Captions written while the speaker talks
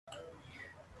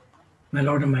My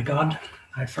Lord and my God,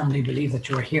 I firmly believe that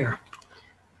you are here,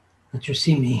 that you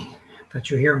see me, that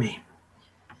you hear me.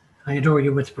 I adore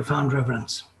you with profound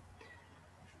reverence.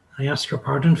 I ask your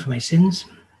pardon for my sins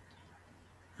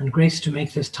and grace to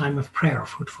make this time of prayer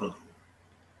fruitful.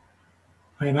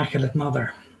 My Immaculate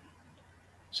Mother,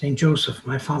 Saint Joseph,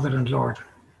 my Father and Lord,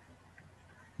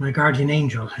 my guardian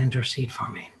angel, intercede for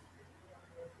me.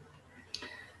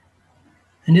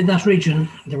 And in that region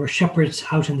there were shepherds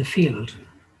out in the field,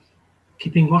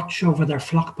 keeping watch over their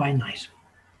flock by night.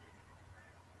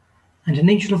 And an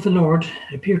angel of the Lord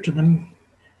appeared to them,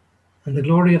 and the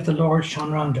glory of the Lord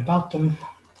shone round about them,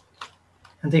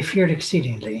 and they feared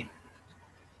exceedingly.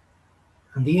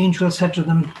 And the angel said to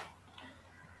them,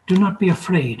 "Do not be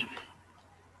afraid,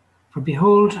 for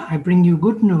behold, I bring you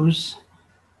good news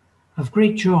of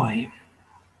great joy,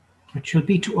 which shall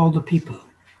be to all the people.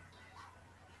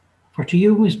 For to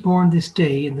you is born this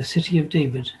day in the city of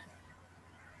David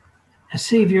a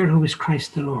Saviour who is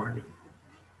Christ the Lord.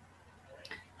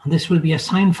 And this will be a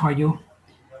sign for you.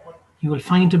 You will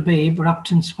find a babe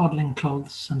wrapped in swaddling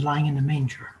clothes and lying in a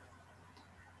manger."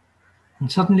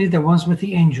 And suddenly there was with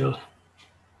the angel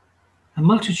a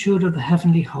multitude of the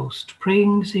heavenly host,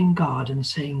 praising God and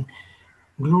saying,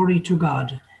 "Glory to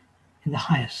God in the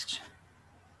highest,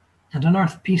 and on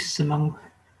earth peace among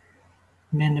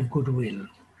men of good will."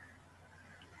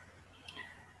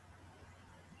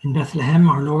 In Bethlehem,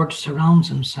 our Lord surrounds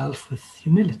himself with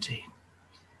humility.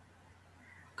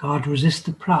 God resists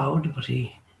the proud, but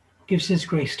he gives his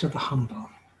grace to the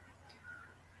humble.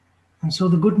 And so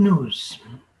the good news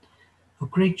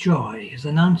of great joy is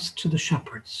announced to the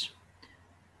shepherds,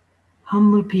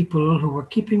 humble people who were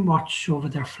keeping watch over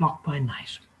their flock by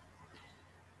night.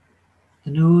 The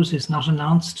news is not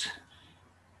announced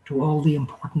to all the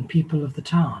important people of the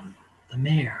town, the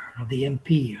mayor or the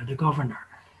MP or the governor,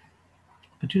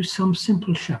 but to some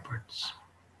simple shepherds.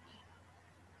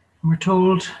 And we're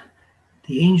told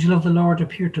the angel of the Lord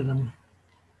appeared to them,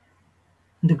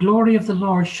 and the glory of the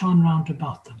Lord shone round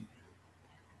about them.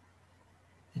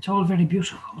 It's all very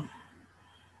beautiful.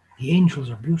 The angels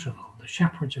are beautiful. The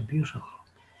shepherds are beautiful.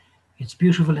 It's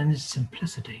beautiful in its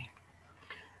simplicity.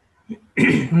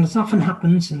 And as often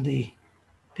happens in the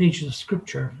pages of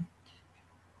Scripture,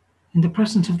 in the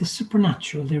presence of the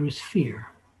supernatural there is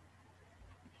fear.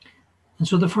 And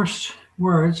so the first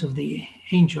words of the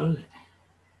angel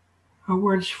are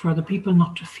words for the people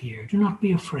not to fear. Do not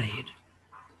be afraid.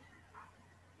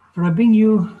 For I bring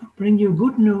you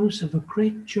good news of a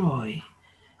great joy,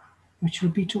 which will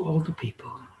be to all the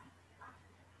people.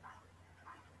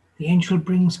 The angel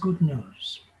brings good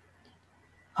news.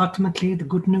 Ultimately, the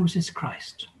good news is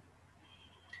Christ.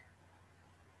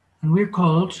 And we're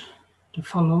called to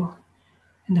follow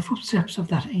in the footsteps of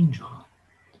that angel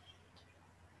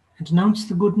and announce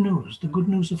the good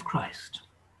news of Christ,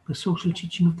 the social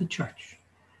teaching of the church,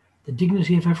 the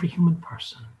dignity of every human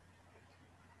person.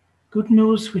 Good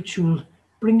news which will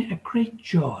bring a great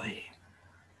joy.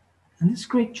 And this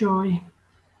great joy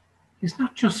is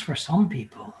not just for some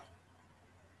people,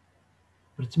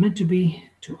 but it's meant to be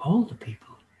to all the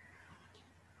people.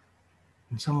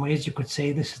 In some ways, you could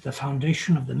say this is the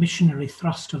foundation of the missionary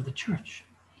thrust of the church,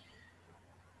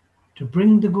 to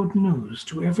bring the good news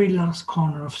to every last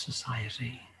corner of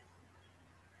society.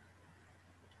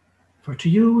 For to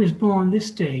you is born this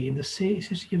day in the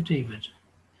city of David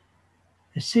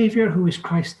a Saviour who is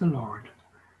Christ the Lord.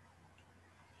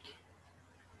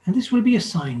 And this will be a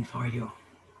sign for you.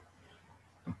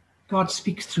 God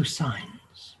speaks through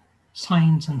signs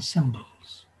and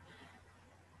symbols.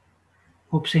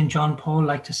 Pope St. John Paul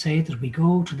liked to say that we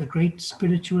go to the great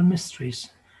spiritual mysteries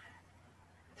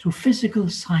through physical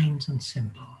signs and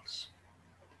symbols.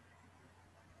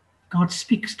 God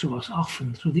speaks to us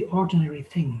often through the ordinary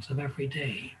things of every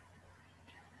day.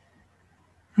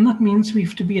 And that means we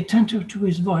have to be attentive to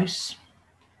his voice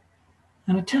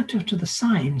and attentive to the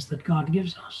signs that God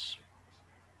gives us.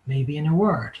 Maybe in a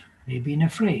word, maybe in a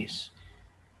phrase,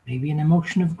 maybe an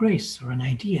emotion of grace or an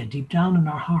idea deep down in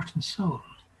our heart and soul,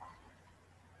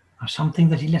 or something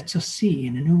that he lets us see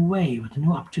in a new way with a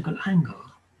new optical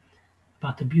angle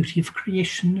about the beauty of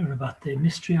creation or about the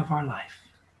mystery of our life.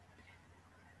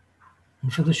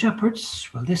 And for the shepherds,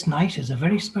 well, this night is a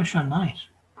very special night.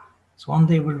 It's one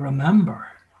they will remember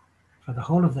for the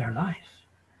whole of their life.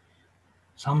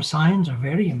 Some signs are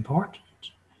very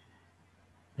important.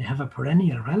 They have a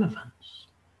perennial relevance.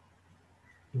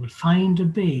 You will find a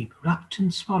babe wrapped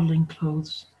in swaddling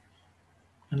clothes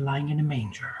and lying in a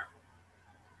manger.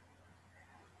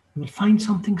 You will find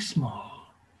something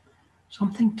small,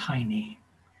 something tiny,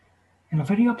 in a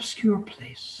very obscure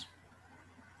place,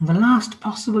 in the last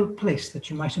possible place that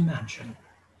you might imagine.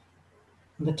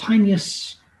 and the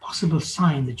tiniest possible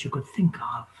sign that you could think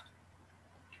of.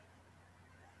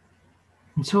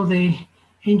 And so the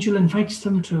angel invites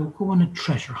them to go on a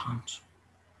treasure hunt,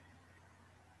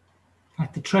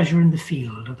 like the treasure in the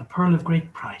field or the pearl of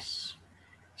great price.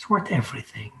 It's worth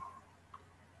everything.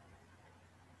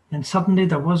 Then suddenly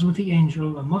there was with the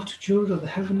angel a multitude of the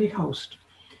heavenly host,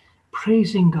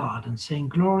 praising God and saying,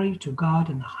 "Glory to God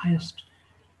in the highest,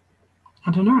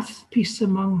 and on earth peace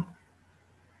among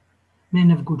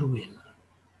men of good will."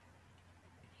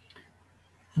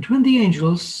 And when the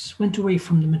angels went away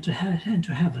from them into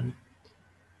heaven,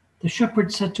 the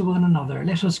shepherds said to one another,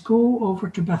 "Let us go over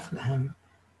to Bethlehem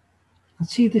and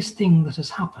see this thing that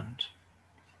has happened,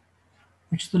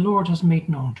 which the Lord has made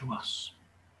known to us."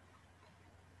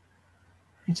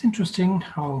 It's interesting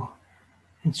how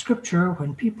in Scripture,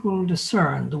 when people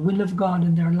discern the will of God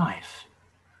in their life,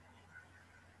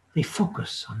 they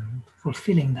focus on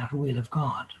fulfilling that will of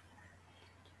God.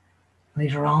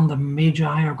 Later on, the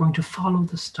Magi are going to follow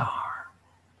the star.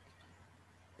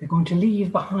 They're going to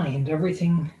leave behind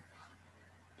everything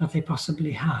that they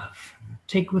possibly have,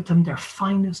 take with them their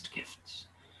finest gifts,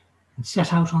 and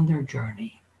set out on their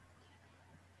journey.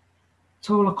 It's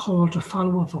all a call to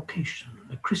follow a vocation,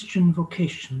 a Christian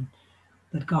vocation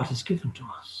that God has given to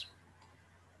us,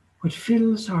 which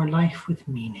fills our life with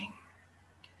meaning.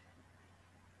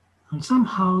 And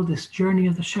somehow this journey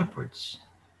of the shepherds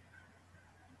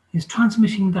is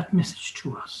transmitting that message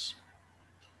to us.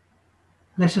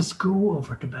 Let us go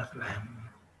over to Bethlehem.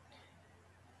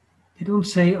 They don't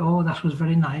say, "Oh, that was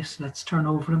very nice, let's turn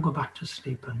over and go back to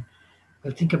sleep and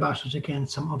we'll think about it again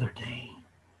some other day."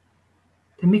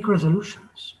 They make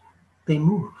resolutions. They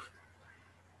move.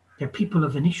 They're people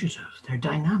of initiative. They're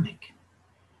dynamic.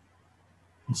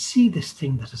 And see this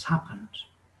thing that has happened,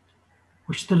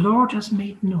 which the Lord has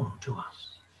made known to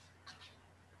us.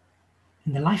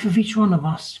 In the life of each one of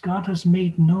us, God has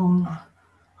made known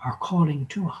our calling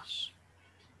to us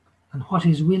and what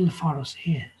His will for us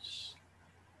is.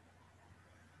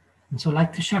 And so,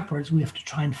 like the shepherds, we have to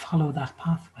try and follow that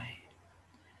pathway.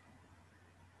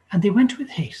 And they went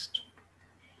with haste.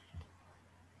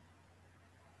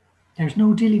 There's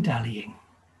no dilly-dallying.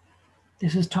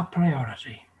 This is top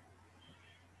priority.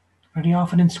 Very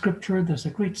often in Scripture, there's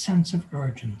a great sense of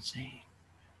urgency.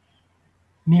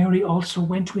 Mary also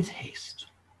went with haste.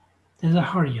 There's a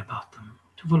hurry about them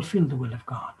to fulfill the will of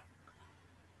God.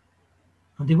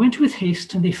 And they went with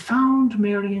haste, and they found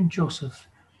Mary and Joseph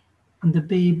and the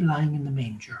babe lying in the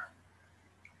manger.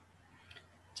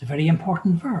 It's a very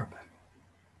important verb.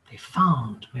 They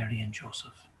found Mary and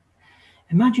Joseph.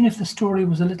 Imagine if the story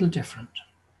was a little different.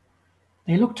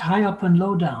 They looked high up and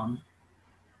low down,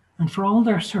 and for all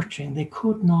their searching, they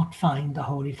could not find the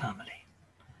Holy Family.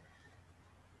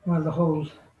 Well, the whole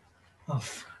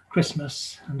of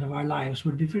Christmas and of our lives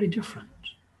would be very different.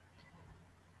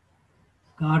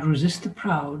 God resists the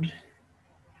proud,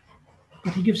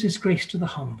 but He gives His grace to the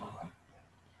humble.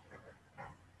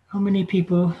 How many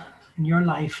people in your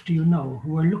life do you know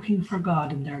who are looking for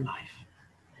God in their life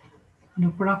and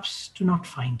who perhaps do not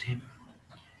find Him?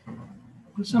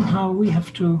 Well, somehow we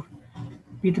have to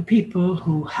be the people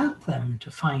who help them to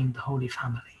find the Holy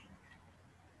Family.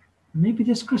 Maybe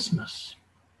this Christmas,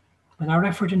 with our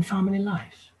effort in family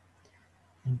life,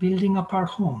 in building up our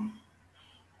home,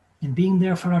 in being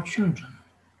there for our children,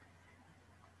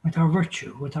 with our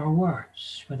virtue, with our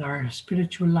words, with our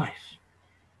spiritual life,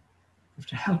 we have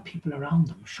to help people around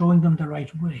them, showing them the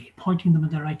right way, pointing them in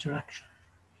the right direction.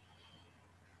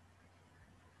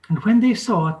 And when they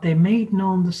saw it, they made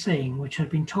known the saying which had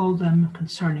been told them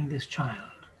concerning this child.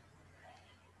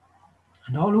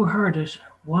 And all who heard it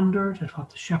wondered at what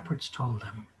the shepherds told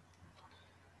them.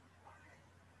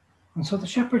 And so the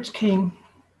shepherds came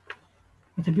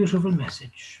with a beautiful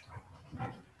message,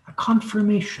 a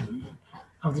confirmation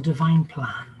of the divine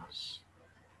plans.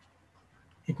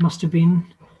 It must have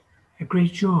been a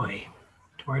great joy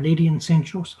to Our Lady and Saint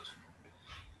Joseph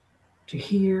to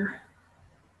hear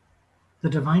the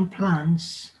divine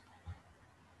plans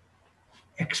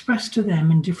expressed to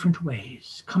them in different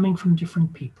ways, coming from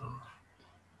different people,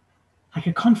 like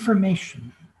a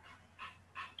confirmation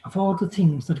of all the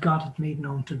things that God had made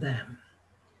known to them,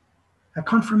 a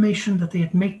confirmation that they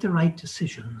had made the right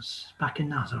decisions back in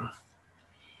Nazareth.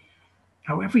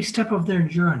 How every step of their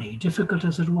journey, difficult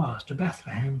as it was, to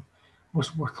Bethlehem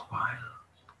was worthwhile.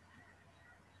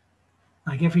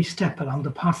 Like every step along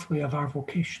the pathway of our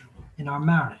vocation, in our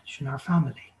marriage, in our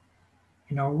family,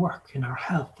 in our work, in our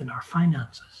health, in our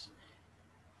finances,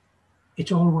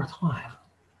 it's all worthwhile.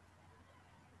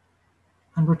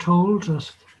 And we're told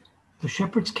that the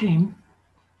shepherds came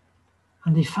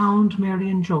And they found Mary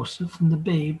and Joseph and the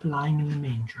babe lying in the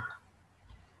manger.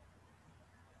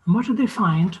 And what did they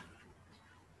find?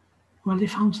 Well, they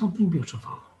found something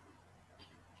beautiful,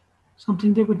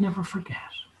 something they would never forget.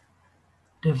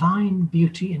 Divine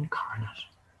beauty incarnate.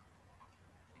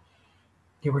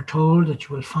 They were told that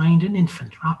you will find an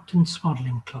infant wrapped in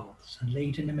swaddling clothes and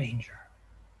laid in a manger.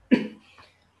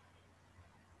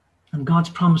 And God's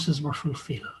promises were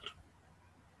fulfilled.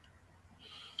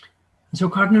 And so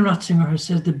Cardinal Ratzinger has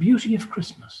said the beauty of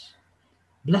Christmas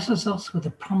blesses us with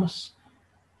a promise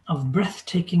of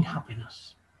breathtaking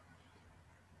happiness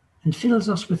and fills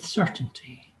us with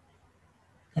certainty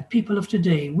that people of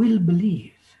today will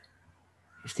believe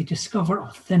if they discover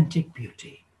authentic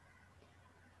beauty.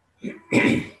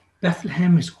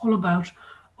 Bethlehem is all about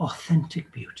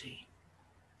authentic beauty.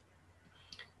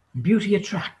 Beauty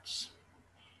attracts.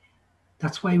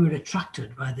 That's why we're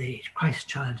attracted by the Christ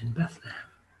child in Bethlehem.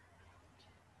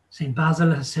 St.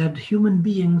 Basil has said, human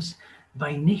beings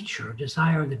by nature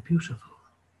desire the beautiful.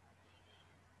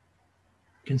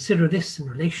 Consider this in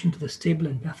relation to the stable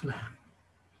in Bethlehem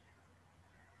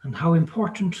and how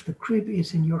important the crib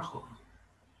is in your home,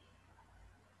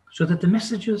 so that the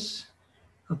messages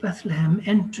of Bethlehem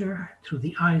enter through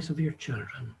the eyes of your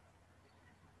children.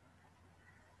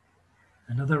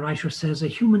 Another writer says, a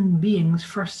human being's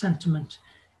first sentiment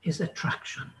is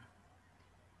attraction.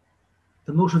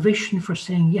 The motivation for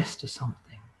saying yes to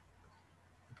something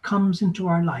that comes into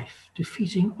our life,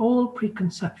 defeating all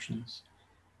preconceptions,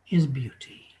 is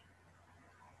beauty.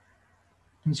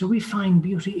 And so we find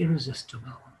beauty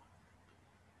irresistible.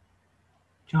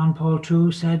 John Paul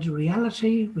II said,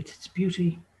 reality with its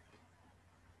beauty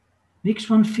makes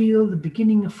one feel the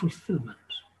beginning of fulfillment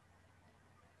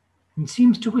and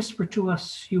seems to whisper to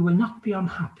us, you will not be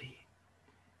unhappy.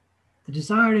 The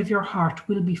desire of your heart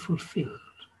will be fulfilled.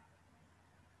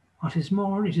 What is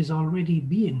more, it is already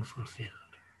being fulfilled.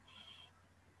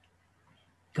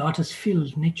 God has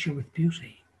filled nature with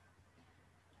beauty.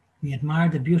 We admire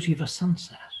the beauty of a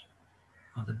sunset,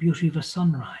 or the beauty of a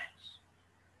sunrise,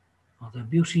 or the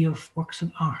beauty of works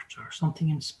of art, or something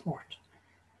in sport.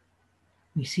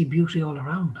 We see beauty all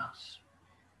around us.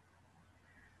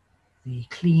 The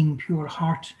clean, pure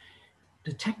heart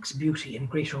detects beauty in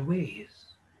greater ways.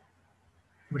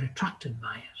 We're attracted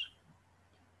by it.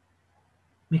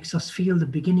 Makes us feel the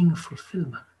beginning of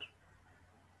fulfillment.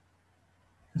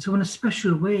 And so in a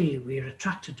special way, we are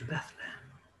attracted to Bethlehem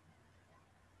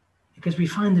because we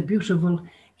find the beautiful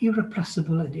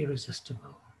irrepressible and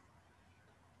irresistible.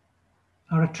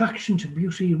 Our attraction to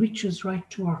beauty reaches right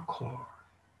to our core.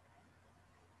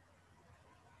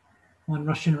 One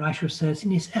Russian writer says,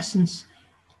 in his essence,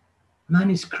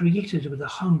 man is created with a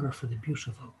hunger for the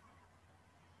beautiful.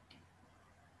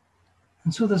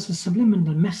 And so there's a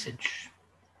subliminal message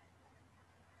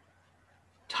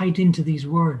tied into these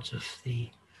words of the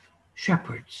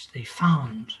shepherds. They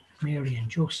found Mary and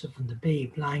Joseph and the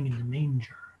babe lying in the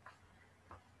manger.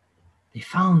 They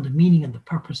found the meaning and the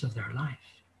purpose of their life.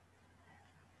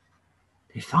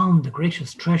 They found the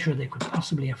greatest treasure they could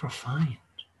possibly ever find.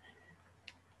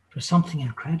 It was something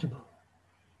incredible.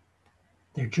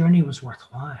 Their journey was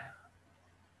worthwhile.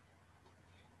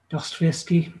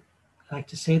 Dostoevsky liked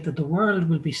to say that the world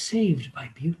will be saved by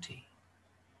beauty.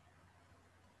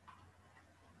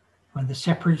 When the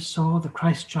shepherds saw the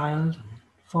Christ child and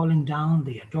falling down,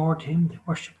 they adored him, they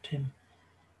worshipped him.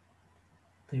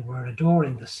 They were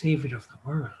adoring the Savior of the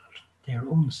world, their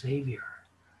own Savior,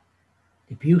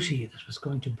 the beauty that was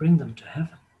going to bring them to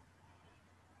heaven.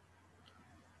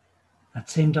 That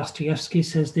same Dostoevsky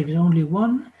says there is only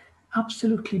one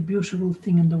absolutely beautiful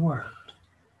thing in the world,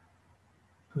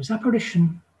 whose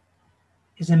apparition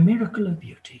is a miracle of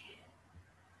beauty,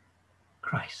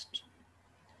 Christ.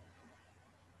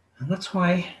 And that's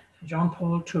why John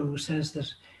Paul II says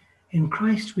that in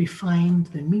Christ we find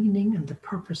the meaning and the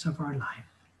purpose of our life.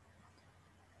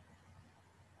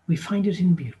 We find it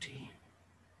in beauty.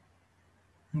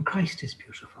 And Christ is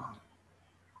beautiful.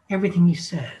 Everything he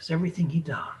says, everything he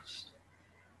does.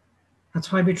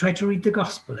 That's why we try to read the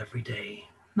gospel every day,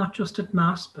 not just at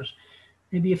Mass, but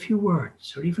maybe a few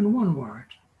words, or even one word,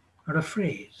 or a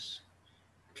phrase.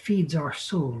 It feeds our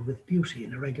soul with beauty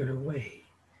in a regular way.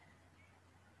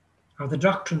 Or the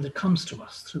doctrine that comes to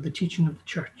us through the teaching of the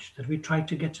Church that we try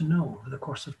to get to know over the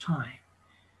course of time,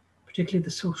 particularly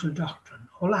the social doctrine,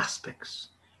 all aspects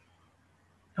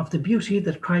of the beauty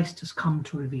that Christ has come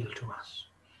to reveal to us,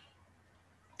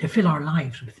 to fill our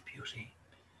lives with beauty,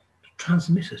 to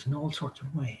transmit it in all sorts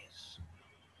of ways.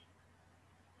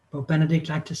 Pope Benedict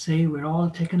liked to say we're all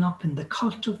taken up in the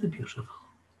cult of the beautiful,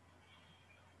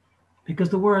 because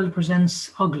the world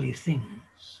presents ugly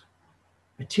things.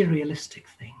 materialistic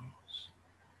things.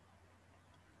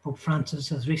 Pope Francis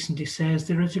has recently said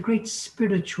there is a great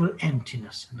spiritual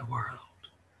emptiness in the world.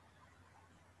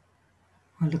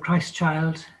 Well, the Christ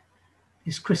child,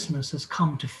 this Christmas, has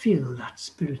come to fill that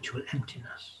spiritual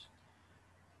emptiness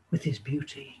with his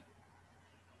beauty.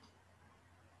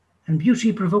 And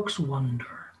beauty provokes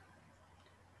wonder.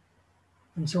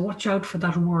 And so watch out for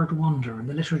that word wonder in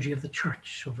the liturgy of the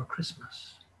Church over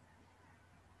Christmas.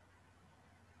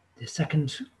 The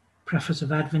second preface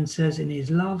of Advent says, in his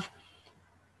love,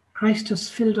 Christ has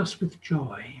filled us with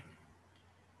joy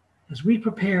as we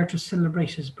prepare to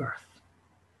celebrate his birth,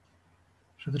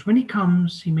 so that when he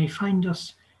comes, he may find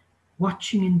us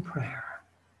watching in prayer,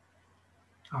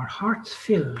 our hearts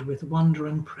filled with wonder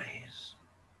and praise.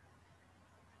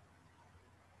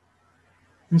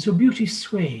 And so beauty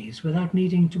sways without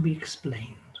needing to be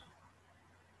explained.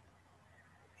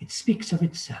 It speaks of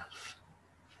itself.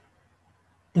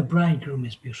 The bridegroom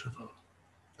is beautiful.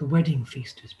 The wedding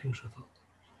feast is beautiful.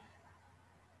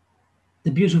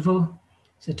 The beautiful,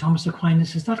 said Thomas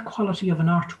Aquinas, is that quality of an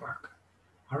artwork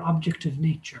or object of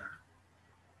nature,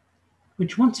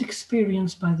 which once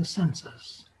experienced by the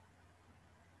senses,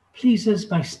 pleases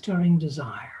by stirring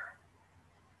desire,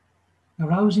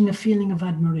 arousing a feeling of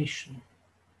admiration,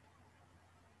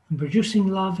 and producing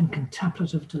love and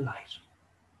contemplative delight.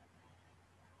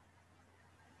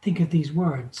 Think of these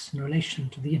words in relation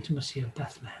to the intimacy of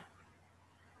Bethlehem.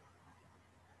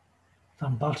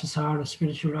 Von Balthasar, a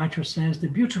spiritual writer, says, the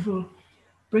beautiful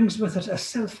brings with it a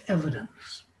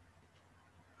self-evidence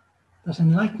that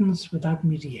enlightens without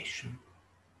mediation.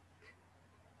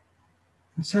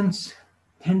 And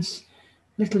hence,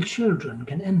 little children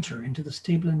can enter into the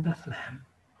stable in Bethlehem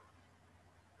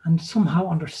and somehow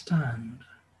understand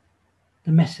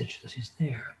the message that is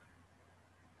there.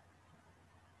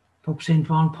 Pope St.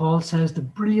 John Paul says the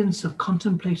brilliance of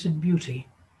contemplated beauty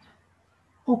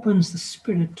opens the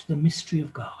spirit to the mystery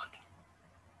of God.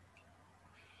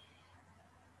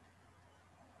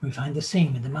 We find the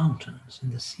same in the mountains, in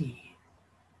the sea.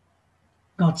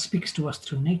 God speaks to us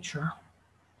through nature,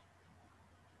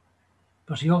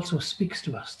 but he also speaks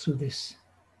to us through this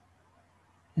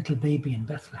little baby in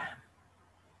Bethlehem.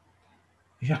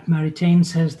 Jacques Maritain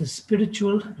says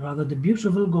the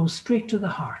beautiful goes straight to the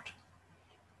heart.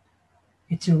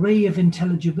 Its a ray of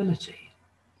intelligibility,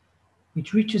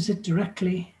 which reaches it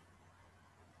directly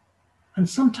and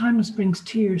sometimes brings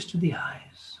tears to the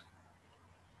eyes.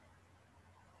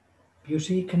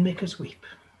 Beauty can make us weep.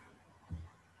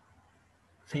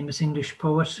 Famous English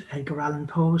poet Edgar Allan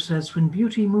Poe says, when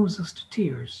beauty moves us to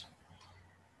tears,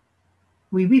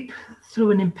 we weep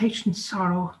through an impatient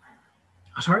sorrow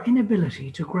at our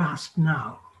inability to grasp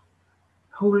now,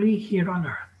 wholly here on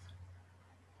earth,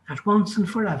 at once and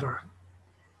forever,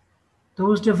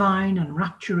 those divine and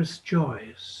rapturous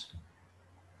joys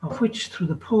of which through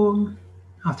the poem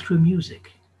or through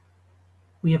music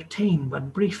we obtain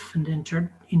but brief and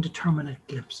indeterminate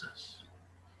glimpses.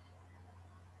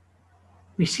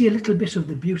 We see a little bit of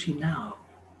the beauty now,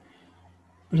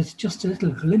 but it's just a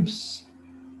little glimpse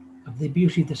of the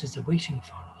beauty that is awaiting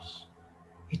for us,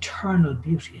 eternal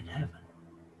beauty in heaven.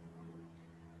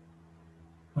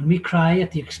 When we cry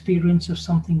at the experience of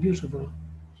something beautiful,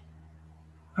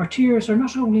 our tears are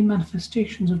not only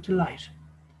manifestations of delight,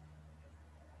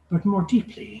 but more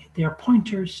deeply, they are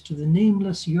pointers to the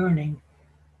nameless yearning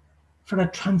for a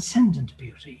transcendent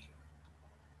beauty,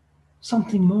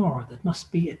 something more that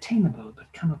must be attainable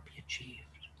but cannot be achieved.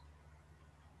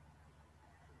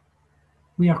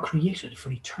 We are created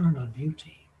for eternal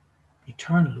beauty,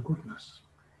 eternal goodness.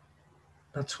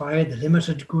 That's why the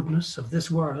limited goodness of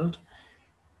this world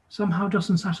somehow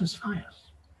doesn't satisfy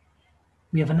us.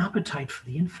 We have an appetite for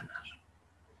the infinite.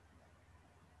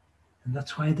 And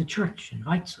that's why the Church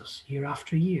invites us year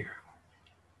after year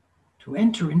to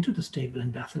enter into the stable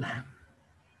in Bethlehem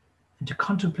and to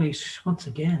contemplate once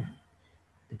again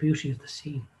the beauty of the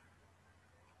scene.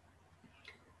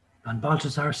 Von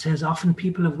Balthasar says, often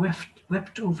people have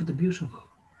wept over the beautiful,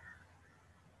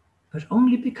 but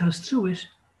only because through it,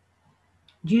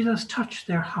 Jesus touched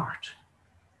their heart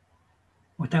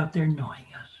without their knowing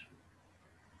it.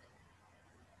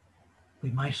 We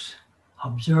might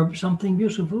observe something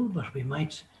beautiful, but we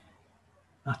might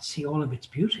not see all of its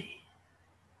beauty.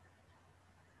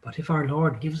 But if our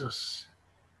Lord gives us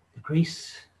the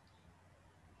grace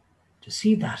to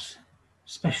see that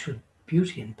special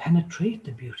beauty and penetrate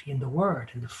the beauty in the word,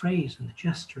 in the phrase, in the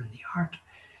gesture, in the art,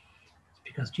 it's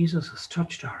because Jesus has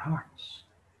touched our hearts.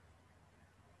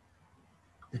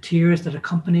 The tears that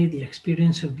accompany the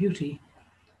experience of beauty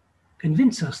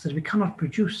convince us that we cannot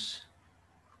produce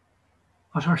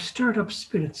what our stirred up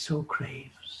spirit so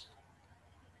craves.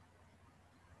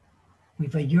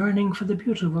 We've a yearning for the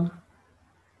beautiful,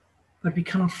 but we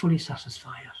cannot fully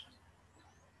satisfy it.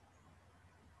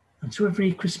 And so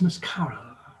every Christmas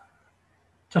carol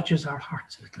touches our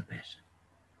hearts a little bit.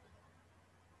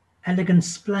 Elegant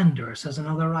splendor, says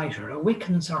another writer,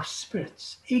 awakens our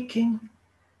spirits,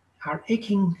 our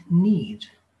aching need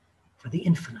for the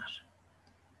infinite,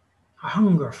 our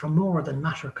hunger for more than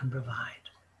matter can provide.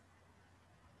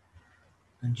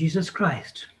 And Jesus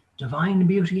Christ, divine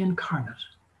beauty incarnate,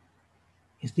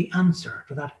 is the answer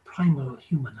to that primal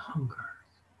human hunger.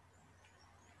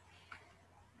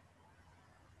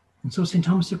 And so St.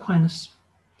 Thomas Aquinas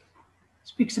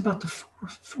speaks about the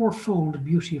fourfold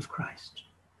beauty of Christ.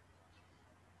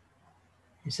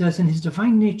 He says, in his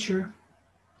divine nature,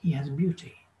 he has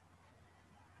beauty,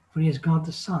 for he is God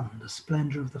the Son, the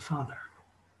splendor of the Father.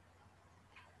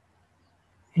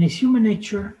 In his human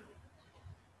nature,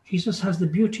 Jesus has the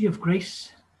beauty of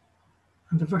grace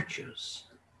and the virtues,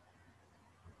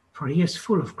 for he is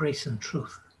full of grace and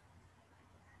truth.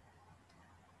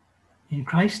 In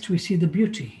Christ, we see the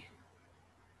beauty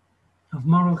of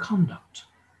moral conduct.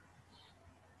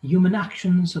 The human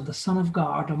actions of the Son of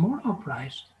God are more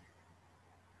upright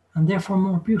and therefore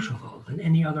more beautiful than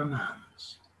any other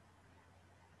man's.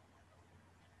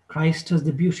 Christ has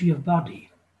the beauty of body,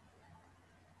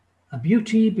 a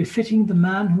beauty befitting the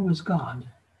man who is God,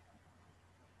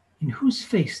 in whose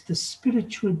face the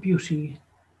spiritual beauty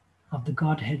of the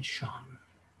Godhead shone.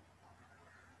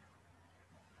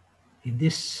 In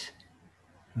this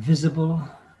visible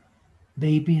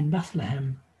baby in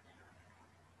Bethlehem,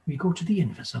 we go to the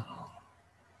invisible.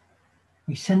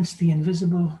 We sense the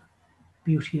invisible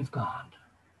beauty of God.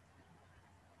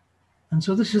 And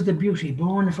so this is the beauty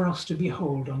born for us to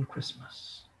behold on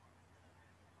Christmas.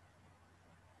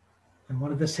 And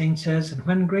one of the saints says, and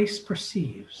when grace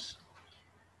perceives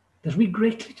that we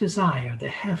greatly desire the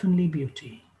heavenly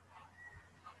beauty,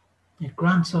 it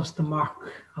grants us the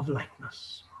mark of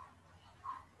likeness.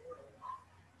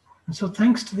 And so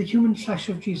thanks to the human flesh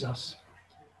of Jesus,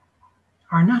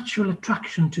 our natural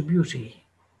attraction to beauty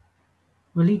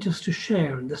will lead us to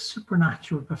share in the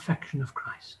supernatural perfection of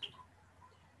Christ.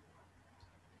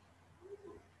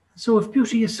 So if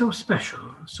beauty is so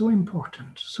special, so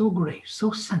important, so great,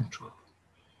 so central,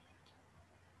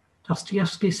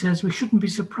 Dostoevsky says we shouldn't be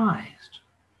surprised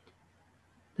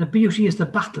that beauty is the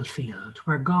battlefield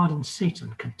where God and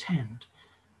Satan contend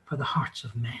for the hearts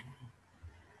of men.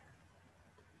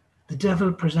 The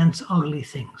devil presents ugly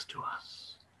things to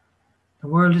us. The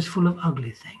world is full of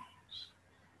ugly things.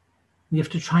 We have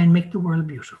to try and make the world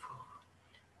beautiful.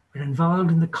 We're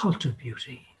involved in the cult of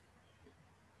beauty.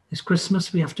 This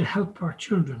Christmas, we have to help our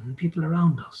children and people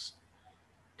around us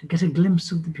to get a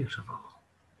glimpse of the beautiful,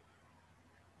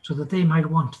 so that they might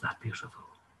want that beautiful.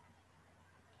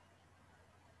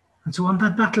 And so on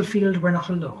that battlefield, we're not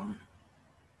alone.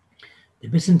 The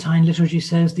Byzantine liturgy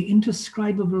says the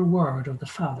indescribable word of the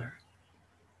Father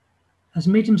has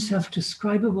made himself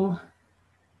describable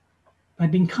by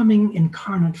becoming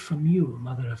incarnate from you,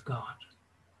 Mother of God,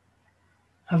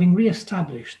 having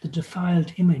re-established the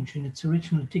defiled image in its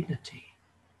original dignity.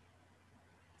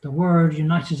 The Word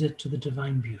united it to the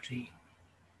divine beauty.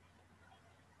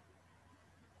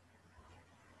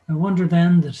 I wonder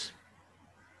then that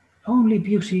only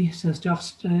beauty, says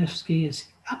Dostoevsky, is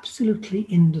absolutely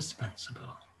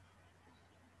indispensable.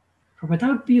 For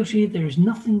without beauty, there is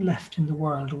nothing left in the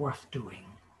world worth doing.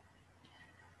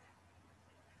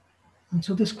 And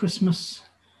so this Christmas,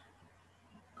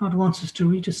 God wants us to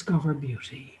rediscover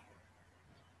beauty.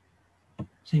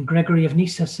 St. Gregory of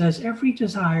Nyssa says, every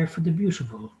desire for the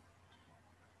beautiful,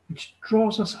 which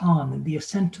draws us on in the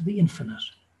ascent to the infinite,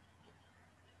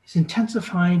 is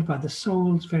intensified by the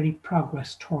soul's very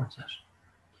progress towards it.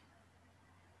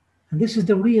 And this is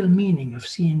the real meaning of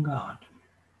seeing God.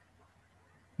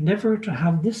 Never to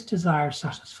have this desire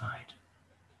satisfied,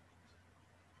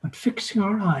 but fixing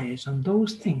our eyes on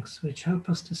those things which help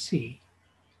us to see.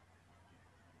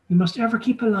 We must ever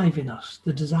keep alive in us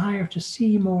the desire to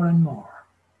see more and more.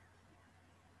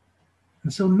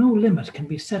 And so no limit can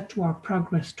be set to our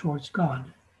progress towards God,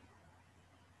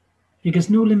 because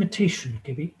no limitation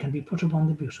can be put upon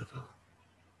the beautiful.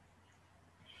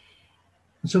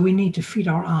 And so we need to feed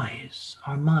our eyes,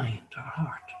 our mind, our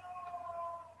heart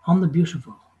on the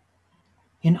beautiful,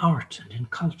 in art and in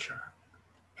culture,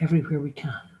 everywhere we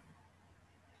can.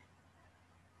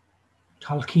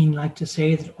 Tolkien liked to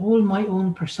say that all my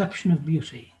own perception of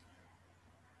beauty,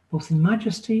 both in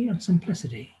majesty and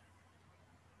simplicity,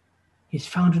 is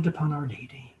founded upon Our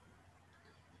Lady.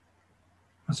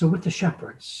 And so with the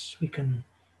shepherds, we can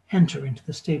enter into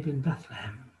the stable in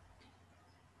Bethlehem,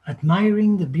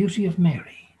 admiring the beauty of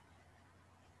Mary,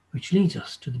 which leads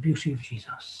us to the beauty of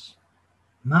Jesus.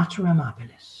 Mater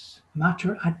amabilis,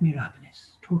 mater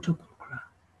admirabilis, tota pulchra,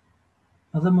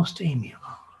 mother most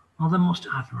amiable, mother most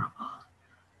admirable,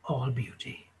 all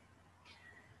beauty.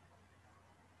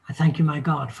 I thank you, my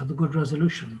God, for the good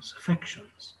resolutions,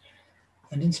 affections,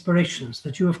 and inspirations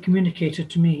that you have communicated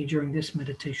to me during this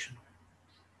meditation.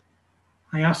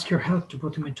 I ask your help to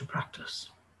put them into practice.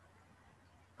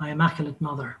 My Immaculate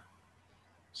Mother,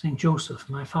 Saint Joseph,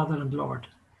 my Father and Lord,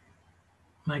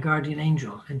 my guardian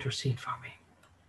angel, intercede for me.